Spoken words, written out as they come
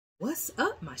What's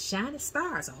up, my shining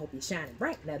stars? I hope you're shining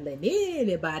bright, not letting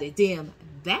anybody dim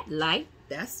that light.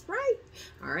 That's right.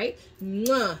 All right.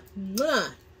 Mwah, mwah.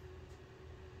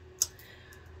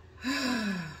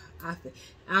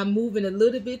 I'm moving a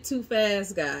little bit too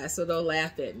fast, guys, so don't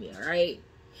laugh at me, all right?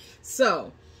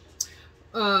 So,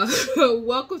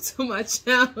 welcome to my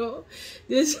channel.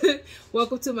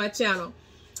 Welcome to my channel.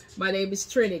 My name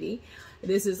is Trinity.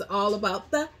 This is all about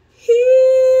the healing.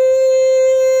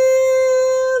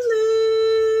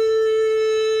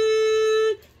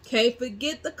 Can't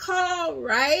forget the call,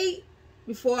 right?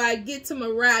 Before I get to my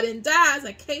ride and dies,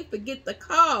 I can't forget the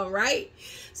call, right?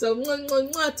 So,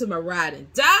 mwah, to my ride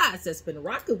and dies that's been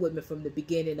rocking with me from the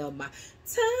beginning of my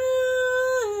time.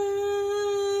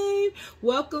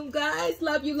 Welcome, guys.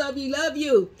 Love you, love you, love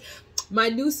you. My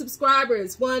new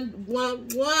subscribers, one.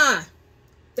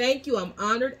 Thank you. I'm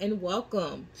honored and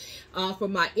welcome. For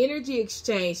my energy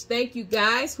exchange, thank you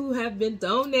guys who have been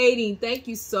donating. Thank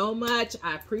you so much.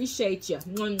 I appreciate you.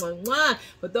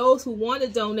 For those who want to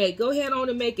donate, go ahead on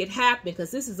and make it happen,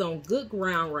 because this is on good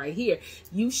ground right here.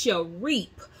 You shall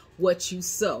reap what you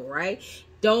sow, right?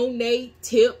 Donate,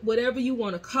 tip, whatever you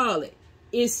want to call it.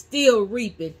 It's still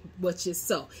reaping what you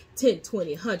sow. 10,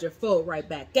 20, 100-fold right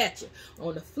back at you.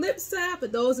 On the flip side, for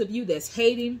those of you that's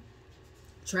hating,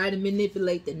 try to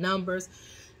manipulate the numbers,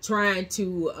 trying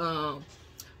to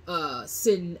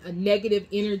send a negative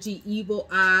energy, evil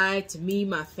eye to me,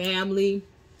 my family,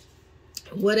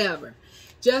 whatever.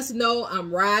 Just know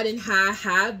I'm riding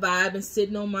high vibing,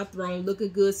 sitting on my throne, looking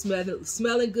good,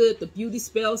 smelling good. The beauty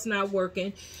spell's not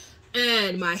working,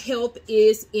 and my health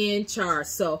is in charge.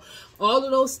 So all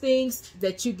of those things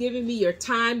that you're giving me, your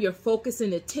time, your focus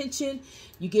and attention,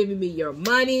 you're giving me your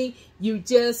money,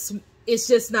 it's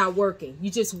just not working.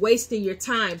 You're just wasting your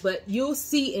time. But you'll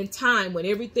see in time when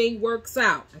everything works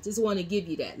out. I just want to give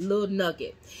you that little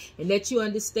nugget, and that you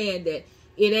understand that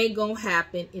it ain't going to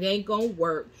happen. It ain't going to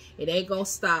work. It ain't going to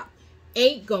stop.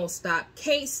 Ain't going to stop.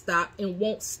 Can't stop and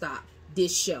won't stop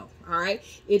this show. All right.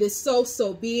 It is so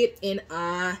be it, in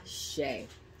Ashe.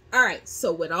 All right.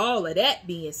 So with all of that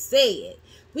being said,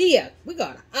 we're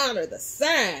going to honor the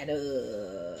sign of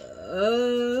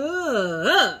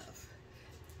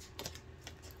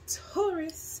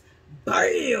Taurus.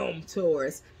 Bam!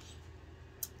 Taurus.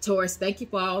 Taurus, thank you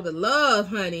for all the love,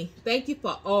 honey. Thank you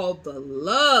for all the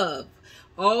love,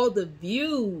 all the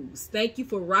views. Thank you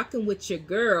for rocking with your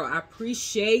girl. I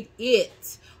appreciate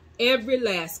it. Every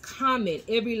last comment,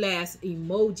 every last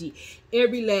emoji,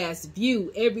 every last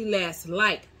view, every last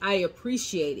like, I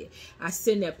appreciate it. I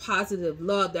send that positive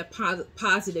love, that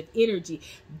positive energy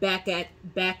back at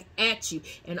you.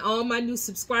 And all my new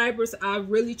subscribers, I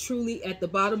really, truly, at the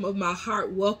bottom of my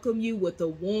heart, welcome you with a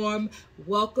warm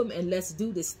welcome, and let's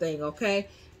do this thing, okay?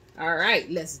 All right,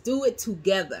 let's do it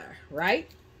together, right?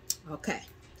 Okay.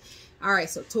 All right,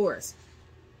 so Taurus,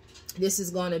 this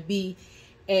is going to be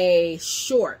a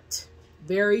short,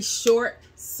 very short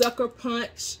sucker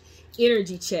punch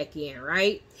energy check-in,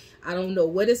 right? I don't know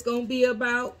what it's going to be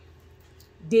about.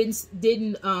 Didn't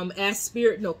ask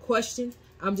Spirit no question.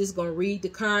 I'm just going to read the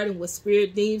card and what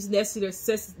Spirit deems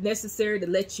necessary to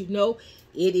let you know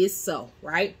it is so,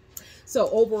 right? So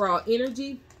overall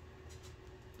energy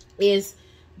is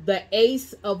the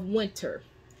Ace of Winter.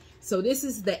 So this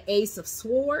is the Ace of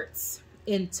Swords.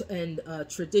 In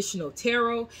traditional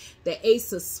tarot, the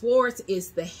Ace of Swords is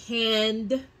the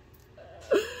hand.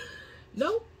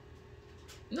 Nope.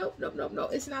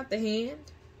 It's not the hand.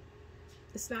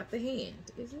 It's not the hand,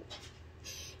 is it?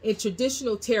 In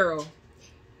traditional tarot,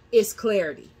 it's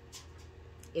clarity.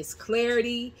 It's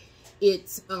clarity.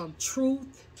 It's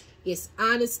truth. It's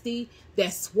honesty.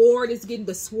 That sword is getting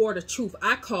the sword of truth.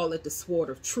 I call it the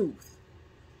sword of truth.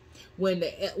 When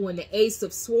the Ace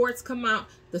of Swords come out,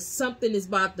 something is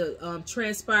about to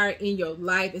transpire in your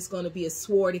life. It's going to be a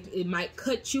sword. It might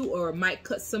cut you, or it might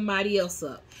cut somebody else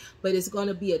up, but it's going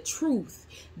to be a truth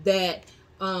that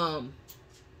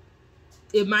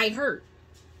it might hurt,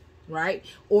 right?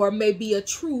 Or maybe a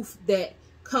truth that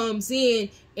comes in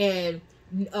and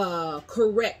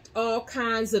correct all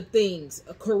kinds of things,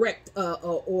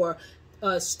 or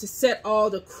to set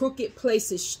all the crooked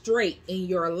places straight in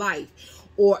your life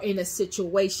or in a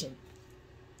situation.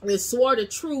 The sword of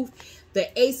truth,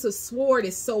 the Ace of Swords,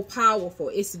 is so powerful.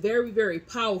 It's very, very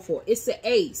powerful. It's the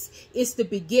ace. It the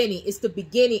beginning. It's the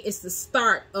beginning. It's the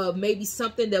start of maybe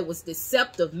something that was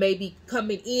deceptive, maybe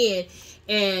coming in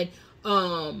and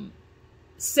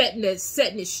setting it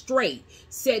straight,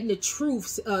 setting the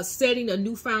truth, setting a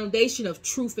new foundation of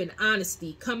truth and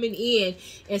honesty, coming in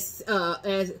as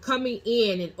coming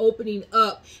in and opening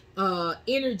up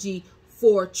energy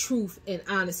for truth and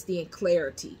honesty and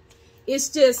clarity. it's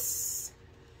just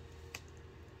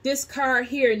this card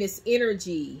here and this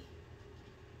energy.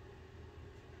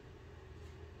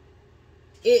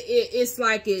 It's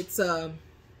like it's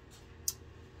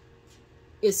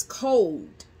cold.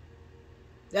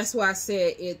 That's why I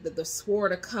said the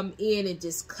sword to come in and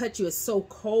just cut you. It's so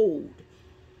cold.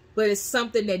 But it's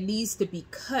something that needs to be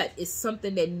cut. It's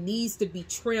something that needs to be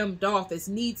trimmed off. It's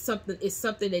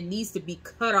something that needs to be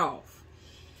cut off.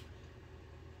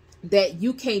 That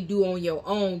you can't do on your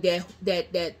own.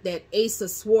 That ace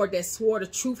of sword, that sword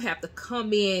of truth have to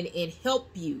come in and help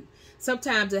you.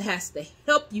 Sometimes it has to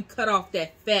help you cut off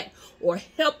that fat or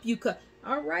help you cut.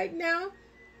 All right now.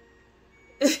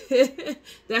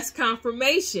 That's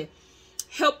confirmation.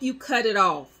 Help you cut it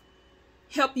off.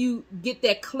 Help you get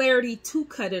that clarity to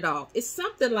cut it off. It's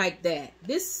something like that.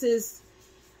 This is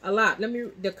a lot.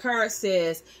 The card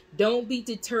says, don't be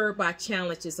deterred by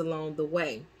challenges along the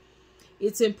way.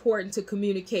 It's important to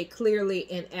communicate clearly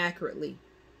and accurately.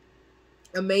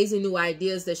 Amazing new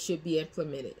ideas that should be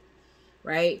implemented.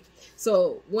 Right?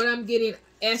 So what I'm getting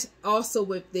also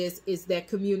with this is that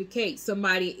communicate.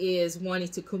 Somebody is wanting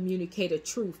to communicate a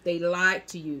truth. They lied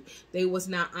to you. They was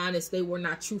not honest. They were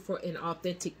not truthful and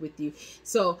authentic with you.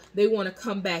 So they want to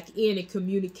come back in and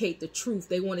communicate the truth.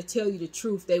 They want to tell you the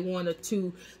truth. They want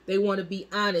to be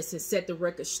honest and set the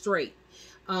record straight.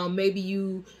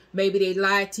 Maybe they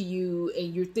lied to you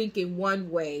and you're thinking one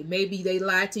way. Maybe they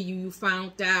lied to you. You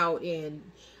found out and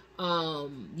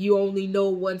you only know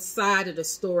one side of the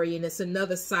story and it's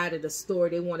another side of the story.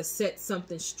 They want to set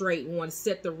something straight. They want to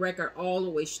set the record all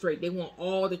the way straight. They want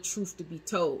all the truth to be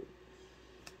told,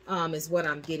 is what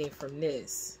I'm getting from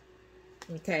this.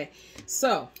 Okay.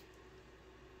 So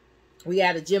we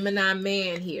got a Gemini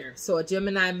man here. So a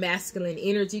Gemini masculine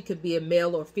energy could be a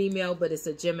male or female, but it's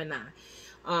a Gemini,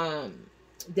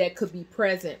 that could be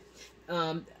present,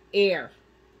 air.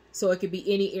 So it could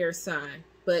be any air sign.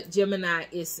 But Gemini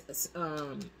is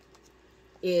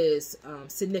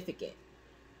significant.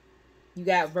 You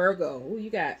got Virgo. Oh, you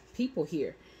got people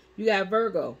here. You got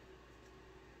Virgo.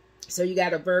 So you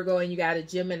got a Virgo and you got a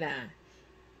Gemini.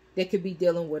 They could be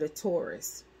dealing with a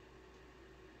Taurus.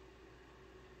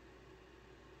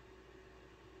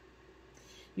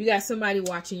 You got somebody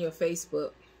watching your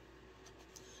Facebook.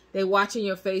 They're watching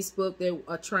your Facebook. They're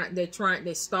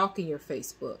stalking your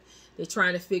Facebook. They're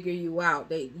trying to figure you out.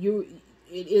 They're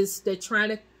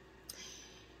trying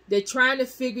to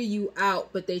figure you out,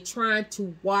 but they're trying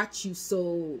to watch you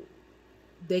so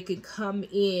they can come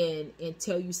in and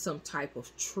tell you some type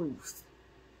of truth.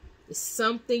 It's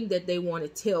something that they want to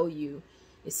tell you.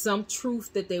 It's some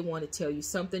truth that they want to tell you,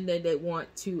 something that they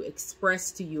want to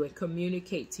express to you and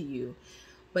communicate to you.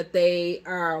 But they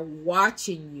are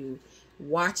watching you,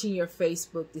 watching your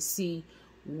Facebook to see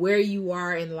where you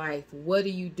are in life. What are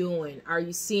you doing? Are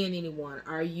you seeing anyone?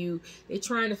 They're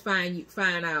trying to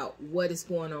find out what is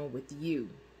going on with you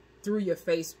through your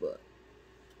Facebook.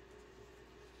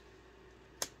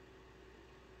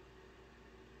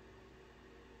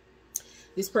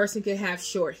 This person can have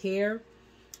short hair,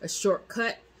 a short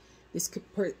cut. This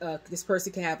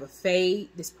person can have a fade.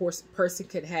 This person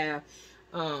could have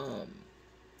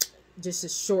just a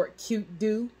short, cute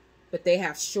do, but they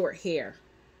have short hair.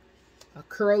 A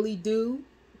curly do,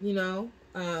 you know.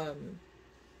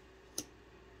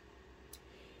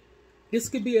 This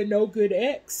could be a no good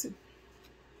ex.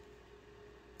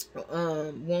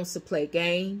 Wants to play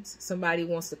games. Somebody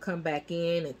wants to come back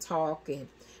in and talk and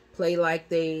play like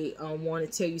they want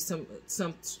to tell you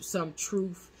some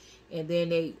truth, and then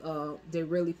they're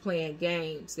really playing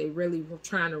games. They really were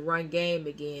trying to run game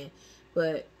again,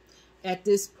 but at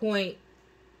this point,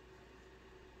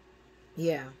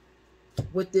 yeah.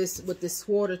 With this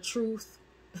sword of truth,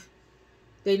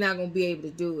 they're not going to be able to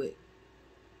do it.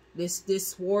 This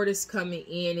sword is coming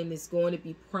in and it's going to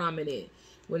be prominent.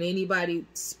 When anybody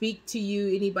speak to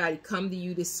you, anybody come to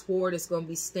you, this sword is going to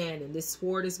be standing. This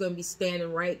sword is going to be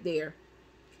standing right there.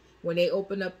 When they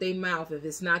open up their mouth, if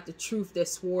it's not the truth, that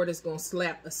sword is going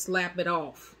to slap it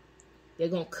off. They're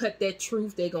going to cut that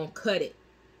truth. They're going to cut it.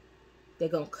 They're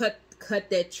going to cut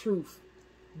that truth.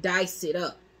 Dice it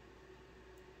up.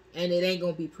 And it ain't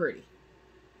going to be pretty.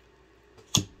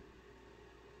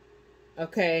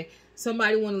 Okay.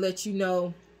 Somebody want to let you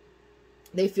know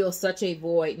they feel such a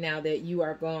void now that you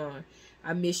are gone.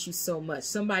 I miss you so much.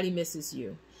 Somebody misses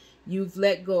you. You've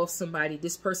let go of somebody.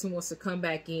 This person wants to come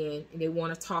back in and they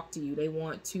want to talk to you. They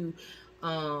want to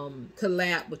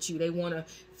collab with you. They want to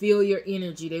feel your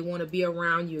energy. They want to be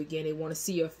around you again. They want to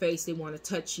see your face. They want to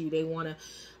touch you. They want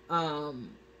to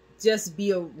just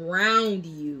be around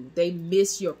you. They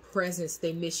miss your presence.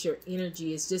 They miss your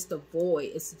energy. It's just a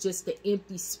void. It's just an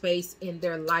empty space in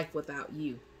their life without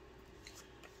you.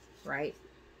 Right?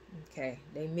 Okay.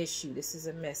 They miss you. This is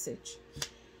a message.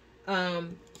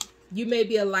 You may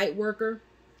be a light worker.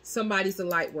 Somebody's a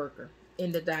light worker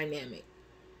in the dynamic.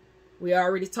 We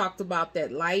already talked about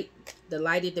that light. The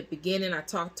light at the beginning. I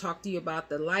talked to you about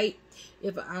the light.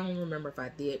 I don't remember if I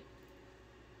did.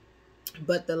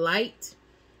 But the light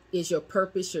is your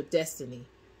purpose, your destiny.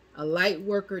 A light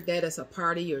worker, that is a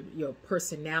part of your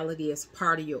personality, it's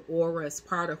part of your aura, it's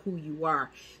part of who you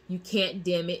are. You can't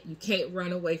dim it. You can't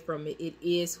run away from it. It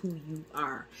is who you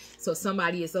are. So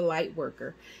somebody is a light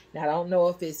worker. Now, I don't know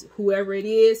if it's whoever it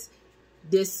is.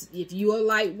 If you're a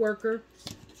light worker,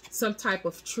 some type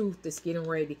of truth is getting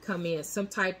ready to come in. Some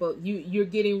type of, you're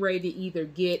getting ready to either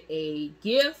get a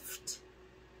gift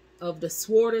of the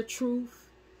sword of truth.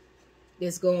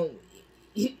 That's going,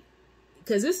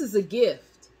 because this is a gift.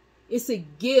 It's a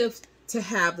gift to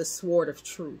have the sword of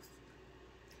truth.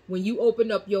 When you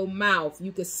open up your mouth,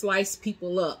 you can slice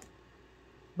people up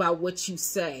by what you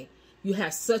say. You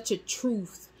have such a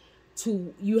truth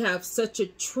and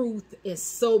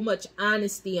so much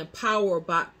honesty and power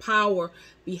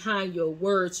behind your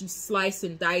words. You slice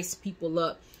and dice people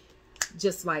up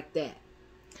just like that.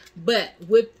 But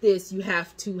with this, you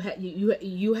have to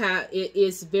you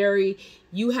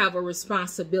have a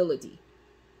responsibility,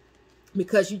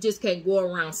 because you just can't go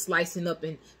around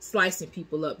slicing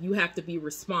people up. You have to be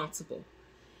responsible.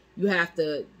 You have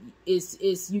to,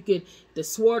 the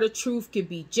sword of truth can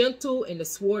be gentle and the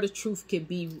sword of truth can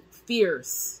be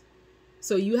fierce.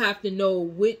 So you have to know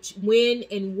when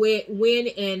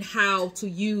and how to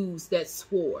use that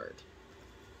sword,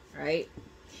 right?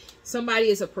 Somebody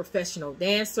is a professional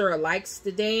dancer or likes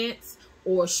to dance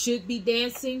or should be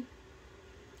dancing,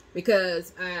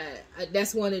 because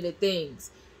that's one of the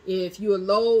things. If you're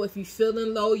low, if you're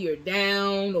feeling low, you're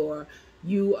down, or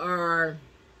you are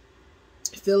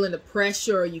feeling the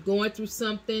pressure, or you're going through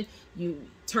something, you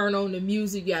turn on the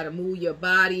music, you got to move your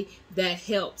body. That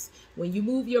helps. When you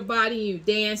move your body and you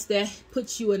dance, that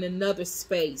puts you in another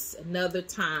space, another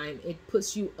time. It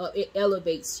puts you up, it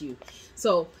elevates you.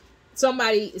 So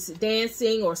somebody is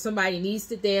dancing, or somebody needs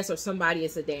to dance, or somebody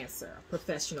is a dancer, a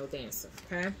professional dancer,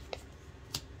 okay?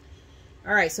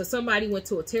 All right, so somebody went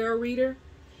to a tarot reader.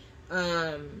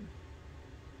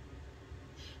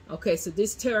 Okay, so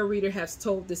this tarot reader has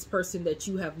told this person that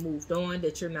you have moved on,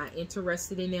 that you're not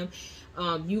interested in them.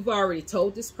 You've already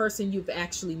told this person you've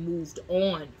actually moved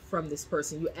on from this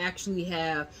person. You actually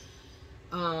have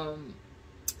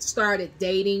started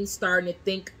dating, starting to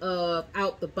think of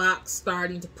out the box,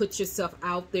 starting to put yourself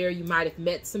out there. You might have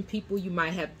met some people. You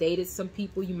might have dated some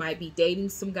people. You might be dating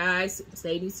some guys,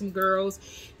 dating some girls.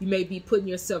 You may be putting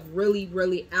yourself really,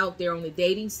 really out there on the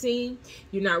dating scene.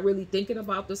 You're not really thinking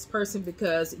about this person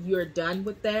because you're done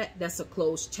with that. That's a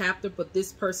closed chapter, but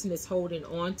this person is holding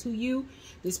on to you.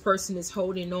 This person is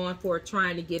holding on for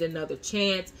trying to get another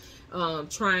chance,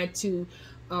 trying to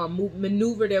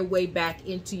maneuver their way back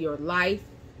into your life,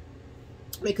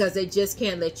 because they just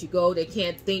can't let you go. They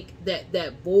can't think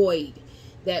that void,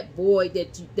 that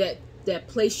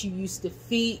place you used to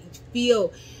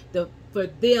feel for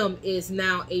them is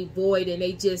now a void, and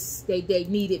they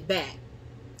need it back.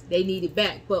 They need it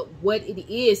back. But what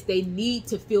it is, they need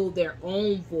to fill their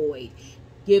own void,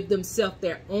 give themselves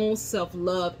their own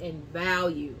self-love and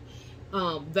value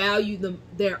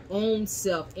their own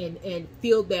self, and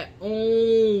feel their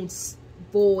own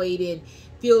void and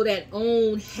feel that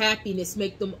own happiness,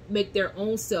 make their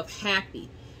own self happy.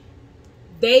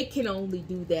 They can only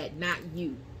do that, not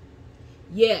you.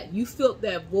 Yeah, you felt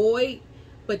that void,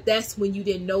 but that's when you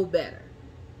didn't know better.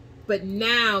 But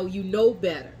now you know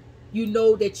better. You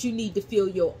know that you need to fill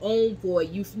your own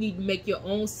void. You need to make your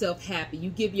own self happy. You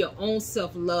give your own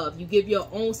self love. You give your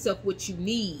own self what you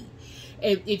need.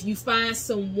 And if you find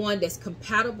someone that's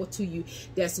compatible to you,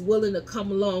 that's willing to come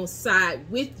alongside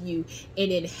with you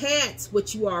and enhance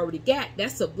what you already got,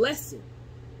 that's a blessing.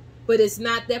 But it's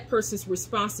not that person's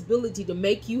responsibility to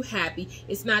make you happy.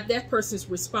 It's not that person's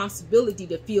responsibility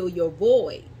to fill your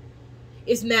void.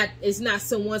 It's not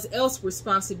someone else's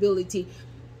responsibility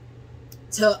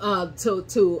to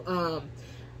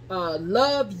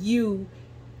love you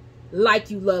like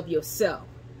you love yourself.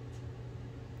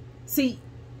 See,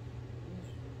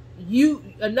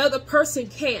 another person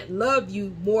can't love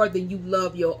you more than you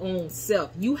love your own self.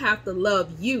 You have to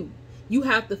love you. You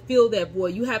have to fill that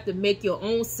void. You have to make your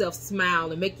own self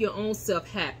smile and make your own self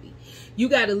happy. You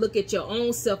got to look at your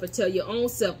own self and tell your own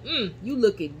self, you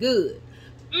looking good.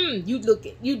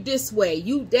 You this way,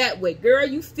 you that way. Girl,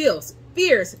 you feel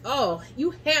fierce. Oh,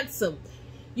 you handsome.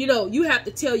 You know, you have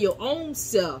to tell your own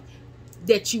self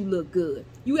that you look good.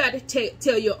 You have to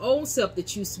tell your own self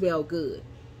that you smell good.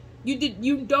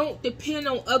 You don't depend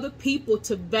on other people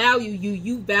to value you.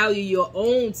 You value your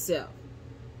own self.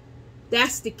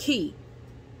 That's the key.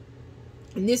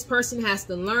 And this person has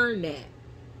to learn that.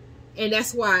 And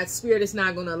that's why Spirit is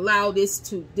not going to allow this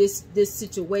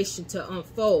situation to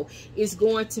unfold. It's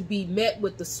going to be met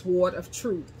with the sword of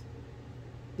truth.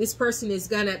 This person is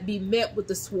going to be met with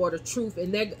the sword of truth,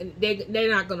 and they're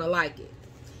not going to like it.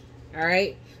 All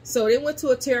right. So they went to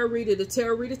a tarot reader. The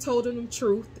tarot reader told them the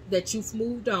truth, that you've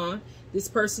moved on. This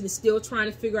person is still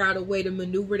trying to figure out a way to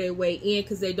maneuver their way in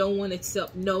because they don't want to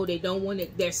accept no. They don't want to.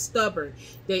 They're stubborn.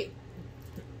 They're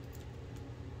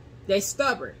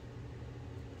stubborn.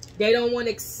 They don't want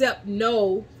to accept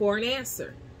no for an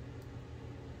answer.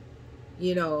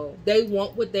 You know, they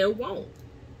want what they want.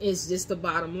 It's just the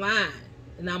bottom line.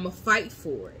 And I'm going to fight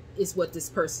for it, is what this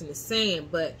person is saying.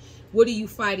 But what are you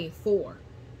fighting for?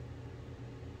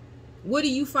 What are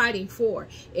you fighting for?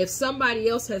 If somebody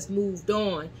else has moved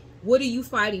on, what are you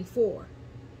fighting for?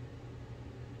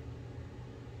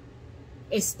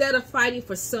 Instead of fighting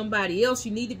for somebody else,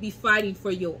 you need to be fighting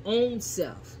for your own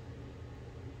self.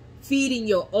 Feeding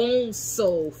your own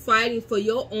soul. Fighting for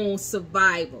your own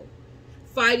survival.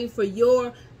 Fighting for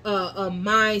your a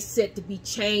mindset to be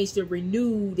changed and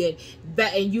renewed,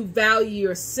 and you value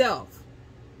yourself.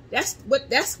 That's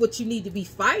what you need to be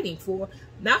fighting for,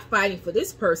 not fighting for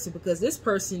this person, because this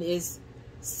person is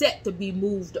set to be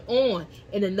moved on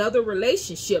in another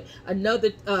relationship,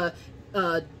 another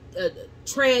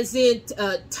transient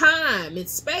time and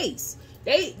space.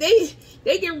 They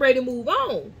getting ready to move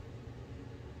on.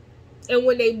 And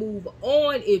when they move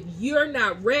on, if you're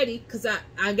not ready, because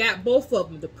I got both of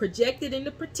them, the projected and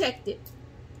the protected.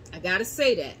 I got to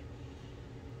say that.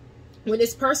 When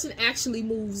this person actually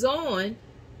moves on,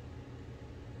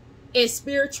 and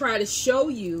Spirit try to show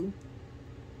you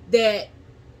that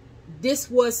this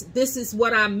is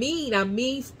what I mean. I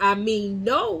mean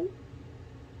no.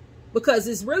 Because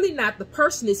it's really not the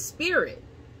person, it's Spirit.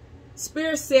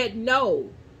 Spirit said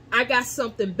no. I got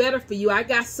something better for you. I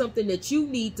got something that you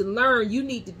need to learn, you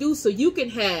need to do so you can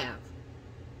have.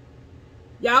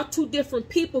 Y'all two different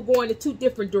people going in two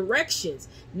different directions.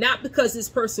 Not because this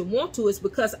person wants to, it's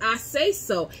because I say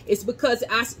so. It's because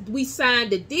we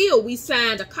signed a deal, we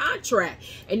signed a contract.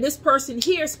 And this person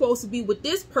here is supposed to be with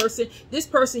this person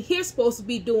here is supposed to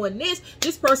be doing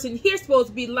this person here is supposed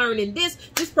to be learning this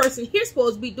person here is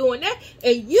supposed to be doing that.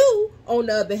 And you, on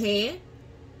the other hand,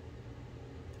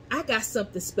 I got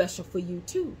something special for you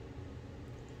too.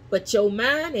 But your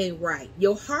mind ain't right.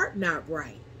 Your heart not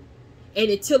right. And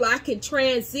until I can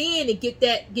transcend and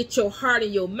get your heart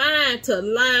and your mind to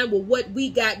align with what we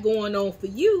got going on for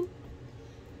you,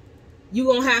 you're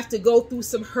going to have to go through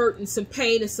some hurt and some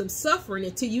pain and some suffering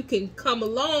until you can come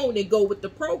along and go with the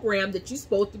program that you're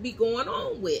supposed to be going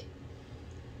on with.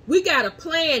 We got a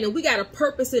plan and we got a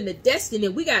purpose and a destiny.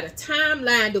 And we got a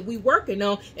timeline that we working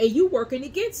on, and you working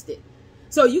against it.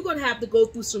 So you're going to have to go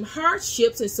through some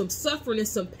hardships and some suffering and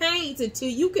some pains until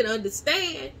you can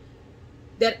understand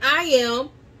that I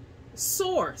am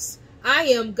source. I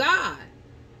am God.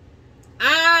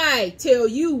 I tell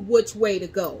you which way to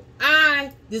go.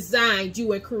 I designed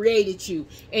you and created you.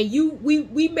 And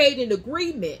we made an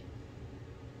agreement.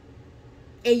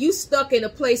 And you stuck in a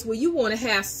place where you want to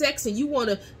have sex and you want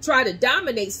to try to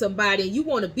dominate somebody and you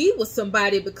want to be with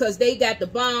somebody because they got the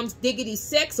bombs diggity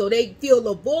sex, or they feel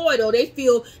a void, or they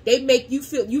make you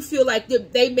feel like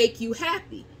they make you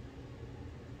happy.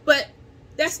 But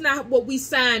that's not what we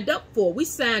signed up for. We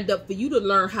signed up for you to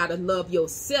learn how to love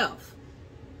yourself.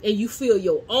 And you feel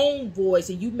your own voice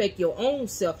and you make your own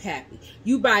self happy.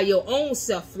 You buy your own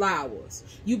self flowers.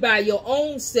 You buy your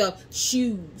own self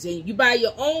shoes. And you buy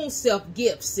your own self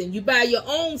gifts. And you buy your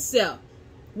own self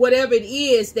whatever it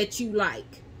is that you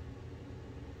like.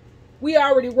 We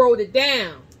already wrote it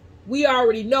down. We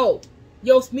already know.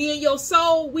 Me and your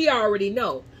soul, we already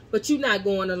know. But you're not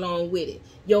going along with it.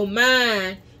 Your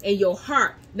mind and your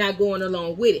heart not going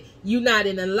along with it. You're not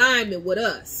in alignment with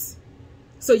us.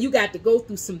 So you got to go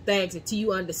through some things until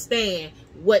you understand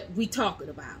what we talking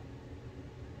about.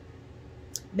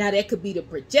 Now that could be the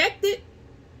projected.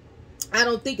 I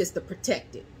don't think it's the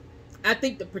protected. I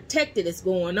think the protected is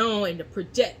going on, and the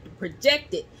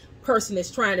projected person is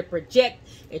trying to project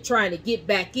and trying to get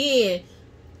back in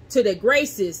to the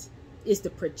graces is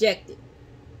the projected.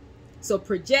 So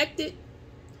projected,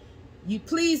 you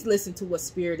please listen to what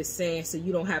Spirit is saying so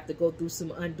you don't have to go through some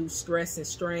undue stress and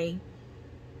strain.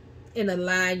 And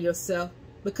align yourself,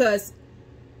 because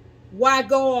why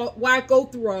go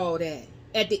through all that?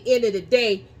 at the end of the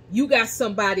day, you got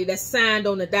somebody that signed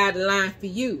on the dotted line for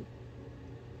you.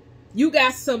 You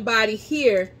got somebody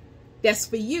here that's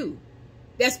for you.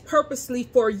 That's purposely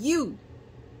for you.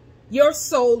 Your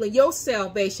soul and your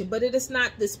salvation. But it is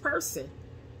not this person.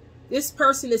 This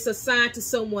person is assigned to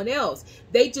someone else.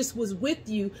 They just was with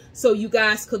you so you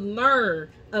guys could learn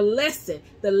a lesson.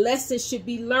 The lesson should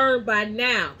be learned by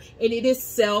now. And it is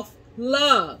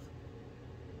self-love.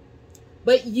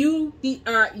 But you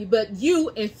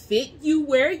and fit you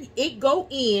where it go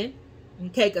in.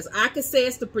 Okay, because I could say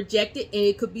it's the projected and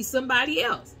it could be somebody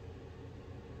else.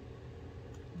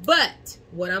 But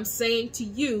what I'm saying to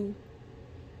you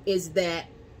is that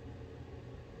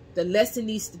the lesson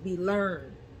needs to be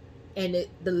learned. And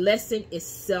the lesson is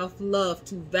self-love,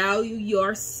 to value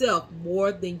yourself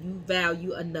more than you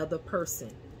value another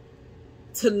person.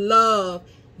 To love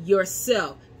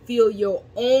yourself. Fill your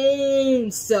own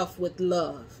self with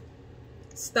love.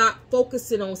 Stop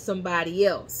focusing on somebody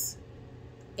else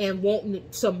and wanting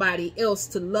somebody else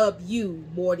to love you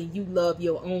more than you love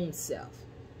your own self.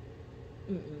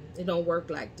 It don't work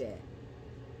like that.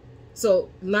 So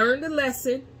learn the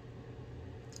lesson.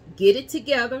 Get it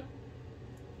together.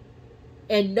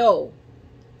 And know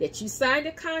that you signed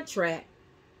a contract,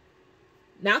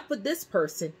 not for this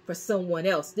person, for someone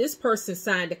else. This person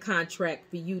signed a contract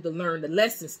for you to learn the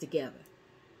lessons together.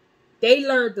 They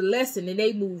learned the lesson and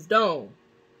they moved on.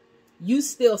 You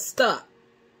still stuck.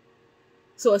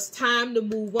 So it's time to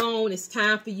move on. It's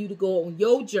time for you to go on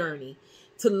your journey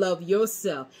to love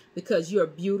yourself, because you're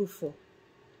beautiful.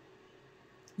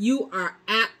 You are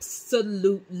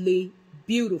absolutely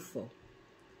beautiful.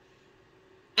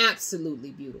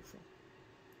 Absolutely beautiful.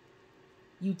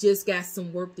 You just got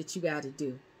some work that you got to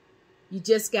do. You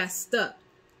just got stuck.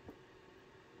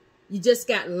 You just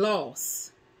got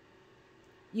lost.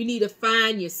 You need to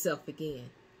find yourself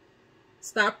again.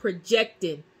 Stop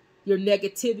projecting your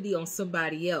negativity on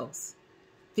somebody else.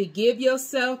 Forgive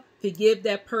yourself. Forgive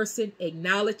that person.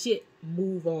 Acknowledge it.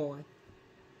 Move on.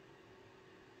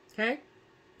 Okay?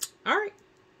 All right.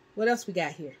 What else we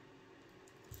got here?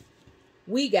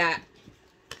 We got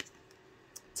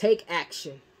take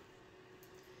action.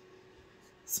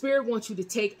 Spirit wants you to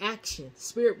take action.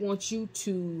 Spirit wants you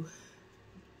to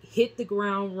hit the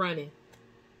ground running.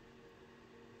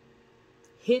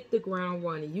 Hit the ground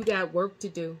running. You got work to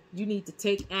do. You need to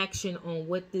take action on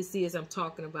what this is I'm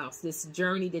talking about. This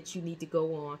journey that you need to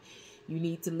go on. You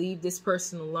need to leave this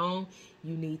person alone.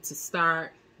 You need to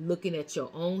start looking at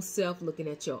your own self, looking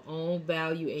at your own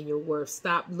value and your worth.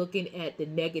 Stop looking at the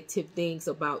negative things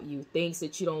about you, things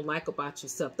that you don't like about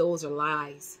yourself. Those are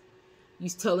lies. You're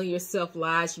telling yourself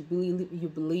lies. You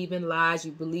believe in lies.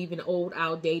 You believe in old,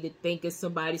 outdated thinking.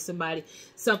 Somebody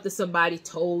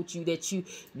told you that you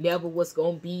never was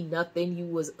going to be nothing. You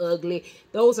was ugly.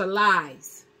 Those are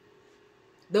lies.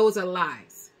 Those are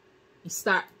lies. You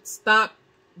stop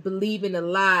believing the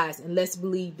lies and let's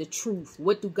believe the truth.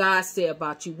 What do God say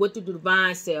about you? What do the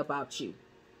divine say about you?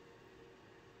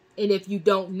 And if you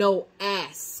don't know,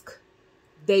 ask.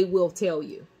 They will tell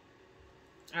you.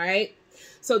 All right.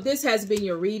 So this has been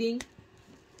your reading.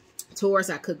 Taurus,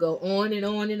 I could go on and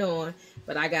on and on,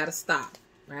 but I got to stop,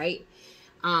 right?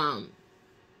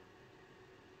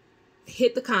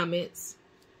 Hit the comments,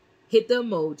 hit the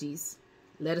emojis.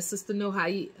 Let a sister know how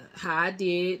I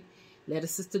did. Let a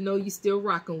sister know you still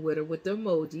rocking with her with the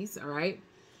emojis, all right?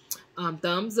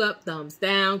 Thumbs up, thumbs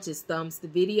down, just thumbs the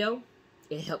video.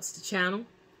 It helps the channel.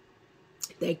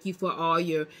 Thank you for all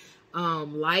your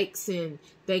likes, and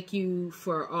thank you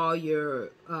for all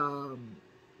your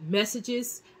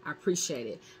messages. I appreciate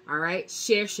it. All right,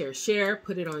 share,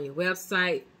 put it on your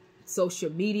website,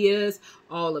 social medias,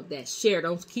 all of that. Share.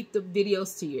 Don't keep the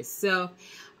videos to yourself.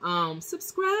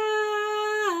 Subscribe.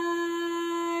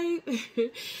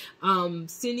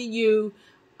 Sending you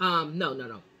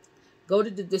no, go to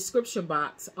the description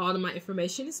box. All of my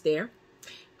information is there.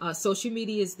 Social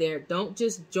media is there. Don't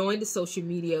just join the social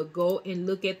media. Go and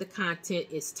look at the content.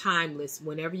 It's timeless.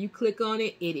 Whenever you click on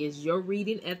it, it is your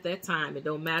reading at that time. It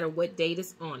don't matter what date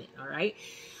is on it. All right.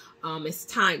 It's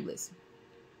timeless.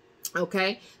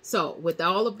 Okay. So with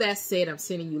all of that said, I'm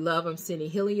sending you love. I'm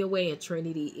sending healing your way, and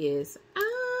Trinity is out.